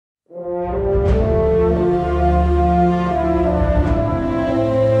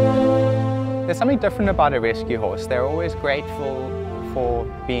There's something different about a rescue horse. They're always grateful for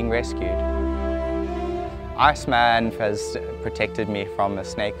being rescued. Iceman has protected me from a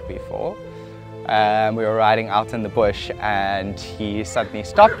snake before. We were riding out in the bush and he suddenly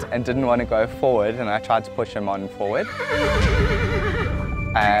stopped and didn't want to go forward, and I tried to push him on forward.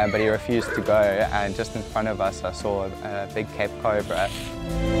 But he refused to go, and just in front of us I saw a big Cape Cobra.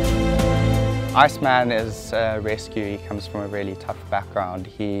 Iceman is a rescue. He comes from a really tough background.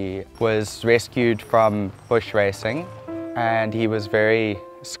 He was rescued from bush racing and he was very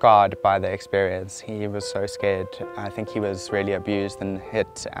scarred by the experience. He was so scared. I think he was really abused and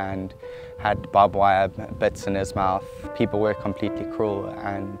hit and had barbed wire bits in his mouth. People were completely cruel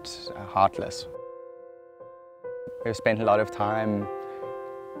and heartless. We've spent a lot of time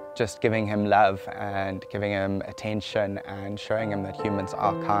just giving him love and giving him attention and showing him that humans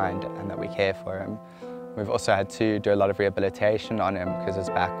are kind and that we care for him. We've also had to do a lot of rehabilitation on him because his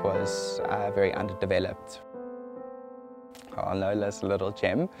back was very underdeveloped. Oh, Lola's a little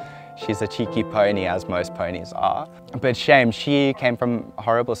gem. She's a cheeky pony, as most ponies are. But shame, she came from a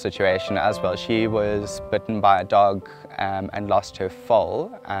horrible situation as well. She was bitten by a dog and lost her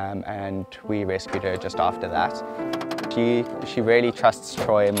foal, and we rescued her just after that. She really trusts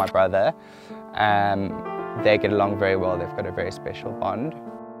Troy, my brother. They get along very well. They've got a very special bond.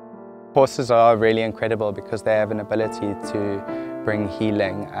 Horses are really incredible because they have an ability to bring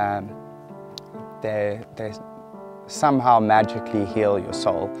healing. They somehow magically heal your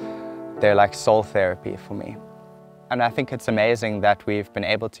soul. They're like soul therapy for me. And I think it's amazing that we've been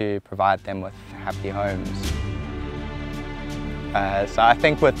able to provide them with happy homes. So I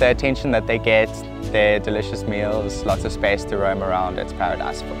think with the attention that they get, their delicious meals, lots of space to roam around, it's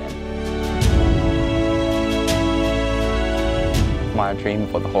paradise for them. My dream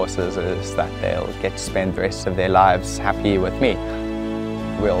for the horses is that they'll get to spend the rest of their lives happy with me.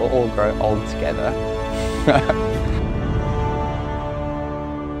 We'll all grow old together.